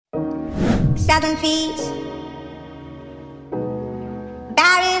southern feast,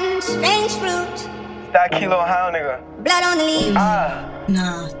 barren, strange fruit. That kilo how, nigga? Blood on the leaves.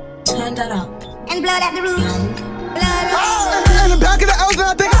 Nah, turn that up. And blood at the roots. Blood in the back of the L's,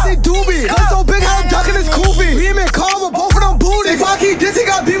 and I think I see Doobie. Gun so big, how I'm ducking his koofy. Me and me calm, but both of them booty. If I keep dissing,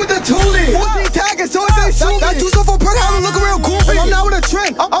 got beat with the toolie. 14 tagging, so it say shoot me. That juice off a perk, how I'm looking real goofy. I'm not with a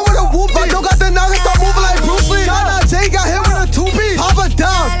trend, I'm with a whoopie. I don't got the knowledge, start moving like Bruce Lee. Shout out Jay, got hit with a two-piece. Pop it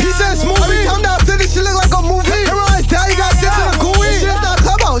down, piece and smoothie. Every time that I flip, this shit look like a movie. Everyone's down, you got six in a gooey. Shit is not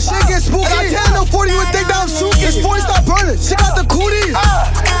clubhouse, shit get spooky. I got 10 no 40, you would think that I'm shooky. This 40 start burning, shit got the cooties.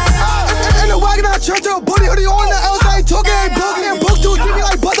 In the wagon, I church a booty hoodie on the L's, I ain't talking, ain't boogie. And book too deep,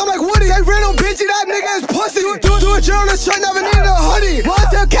 like buzz, I'm like Woody. They random bitchy, that nigga is pussy. Do a drill on the shirt, never needed a hoodie. Run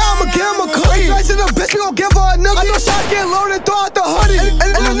to the cow, I'ma give him a cookie. Nice in the bitch, we gon' give her a nookie. I throw shots, get loaded, throw out the hoodie. And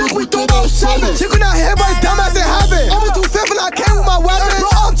the nigga, we throw about 7. Chicken out here, but dumbass ain't have it. I'm a 2-5 and I came with my weapon. Bro,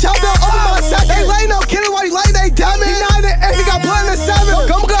 I'm chopped up over my second. They laying up, killing while you light, they damn it. He 9 and 8, he got put in the 7.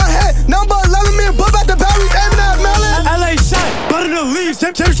 Gun hit, number 11, me and Bub at the batteries, aiming at melon. LA shot, butter the leaves.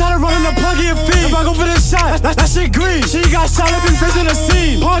 James tryna run in the plug in feed. If I go for the shot, that shit green. She got shot up in face in the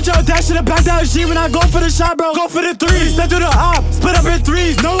scene. Punch out, dash in the back down G. When I go for the shot, bro, go for the 3. Step through the op, split up in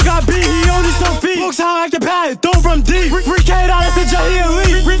 3s. No one got beat, he only some feet. Folks high like the pad, throw from deep. Free K out, that's the J, he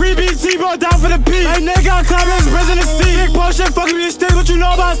elite. Free BT, bro, down for the P. Like nigga, comments, prison the C. Big potion, fucking me a stick. What you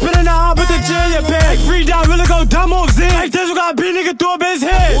know about spinning the op with the J in your bag? Free down, really go dumb on Z. Like this, we got beat, nigga, throw up his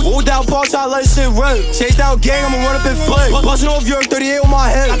head. Hold down, park shot, let shit run. Chase down gang, I'ma run up and flip. Bustin' off your 38 on my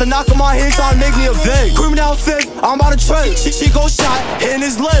head. Got the knock on my head, tryna make me a vig. Creaming down 5th, I'm about to trade. She go shot, hitting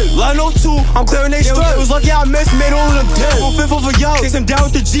his leg. Line 02, I'm clearing they straight. It was lucky I missed, made all of them dead. I'm 5th over yo. Chase him down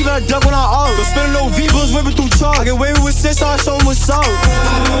with the G, but I duck when I out. Don't spinning no V-bills, whipping through truck. I get away with 6, so I show him what's up.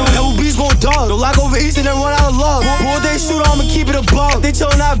 Double B's gon' dog. Don't lock over East and then run out of love. Boy, they shoot, I'ma keep it above. They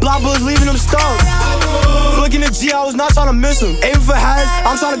chillin' that block, but leaving them stuck. Flicking the G, I was not tryna miss him. Aiming for heads,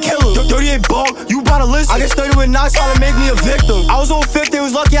 I'm tryna kill him. 38 ball, you bout to listen. I get 30 with knocks, tryna make me a victim. I was on 5th, it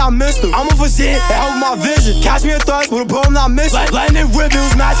was lucky I missed him. I'm over Z, it helped my vision. Catch me a thrust with a bro, I'm not missing. Letting it rip, it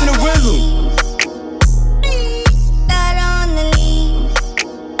was matching the rhythm.